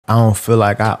I don't feel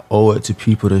like I owe it to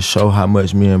people to show how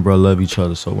much me and bro love each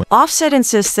other. So when Offset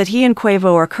insists that he and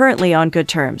Quavo are currently on good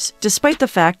terms, despite the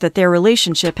fact that their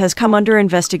relationship has come under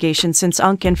investigation since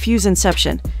Unc Phew's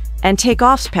inception and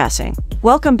TakeOff's passing.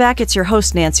 Welcome back, it's your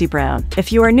host Nancy Brown.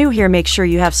 If you are new here, make sure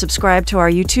you have subscribed to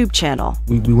our YouTube channel.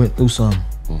 we went through something.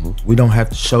 We don't have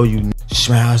to show you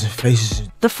smiles and faces.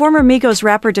 The former Migos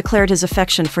rapper declared his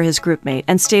affection for his groupmate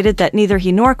and stated that neither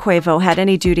he nor Quavo had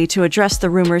any duty to address the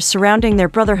rumors surrounding their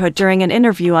brotherhood during an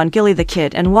interview on Gillie the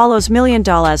Kid and Wallo's $1 million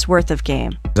worth of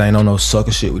game. I ain't on no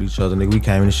sucker shit with each other, nigga. We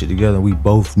came in this shit together and we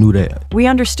both knew that. We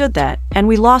understood that, and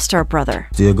we lost our brother.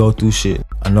 Still go through shit.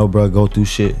 I know bro go through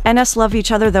shit. And us love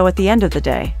each other though at the end of the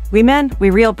day. We men,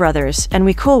 we real brothers, and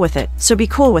we cool with it, so be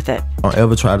cool with it. Don't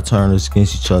ever try to turn us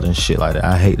against each other and shit like that.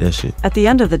 I hate that shit. At the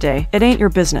end of the day, it ain't your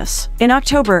business. In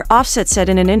October, Offset said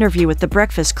in an interview with The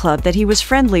Breakfast Club that he was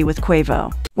friendly with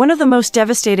Quavo. One of the most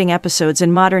devastating episodes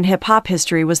in modern hip-hop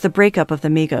history was the breakup of the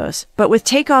Migos. But with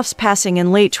TakeOff's passing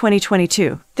in late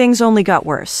 2022, things only got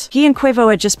worse. He and Quavo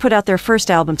had just put out their first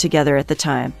album together at the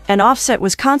time, and Offset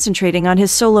was concentrating on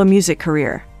his solo music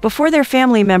career. Before their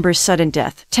family member's sudden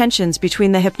death, tensions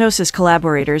between the Hypnosis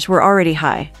collaborators were already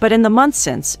high, but in the months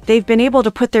since, they've been able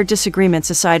to put their disagreements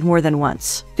aside more than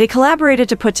once. They collaborated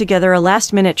to put together a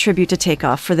last-minute tribute to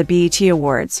TakeOff for the BET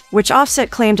Awards, which Offset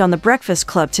claimed on The Breakfast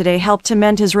Club today helped to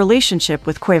mend his relationship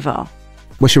with Quavo.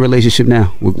 What's your relationship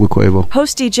now with Quavo?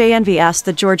 Host DJ Envy asked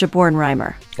the Georgia-born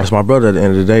rhymer. That's my brother at the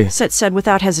end of the day. Offset said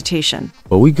without hesitation.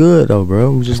 But we good though,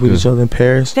 bro. We just with each other in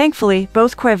Paris. Thankfully,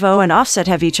 both Quavo and Offset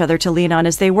have each other to lean on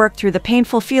as they work through the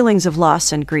painful feelings of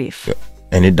loss and grief. Yeah.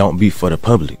 And it don't be for the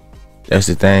public. That's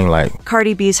the thing, like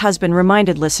Cardi B's husband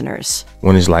reminded listeners.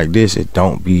 When it's like this, it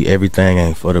don't be, everything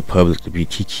ain't for the public to be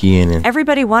kikiing and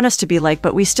everybody want us to be like,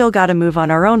 but we still gotta move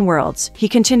on our own worlds, he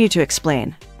continued to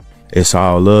explain. It's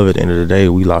all love at the end of the day.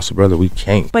 We lost a brother, we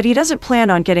can't. But he doesn't plan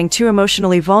on getting too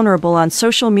emotionally vulnerable on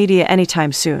social media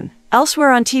anytime soon.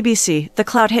 Elsewhere on TBC, the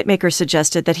Clout hitmaker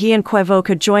suggested that he and Quavo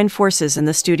could join forces in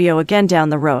the studio again down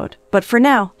the road. But for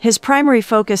now, his primary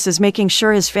focus is making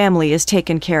sure his family is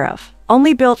taken care of.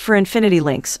 Only Built for Infinity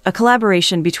Links, a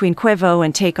collaboration between Quavo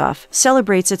and TakeOff,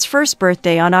 celebrates its first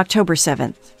birthday on October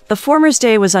 7th. The former's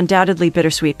day was undoubtedly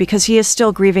bittersweet because he is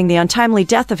still grieving the untimely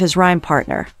death of his rhyme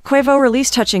partner. Quavo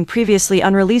released touching previously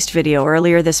unreleased video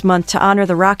earlier this month to honor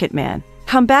the Rocket Man.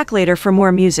 Come back later for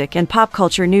more music and pop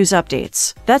culture news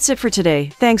updates. That's it for today.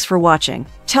 Thanks for watching.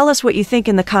 Tell us what you think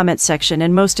in the comment section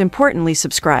and most importantly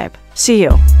subscribe. See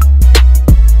you.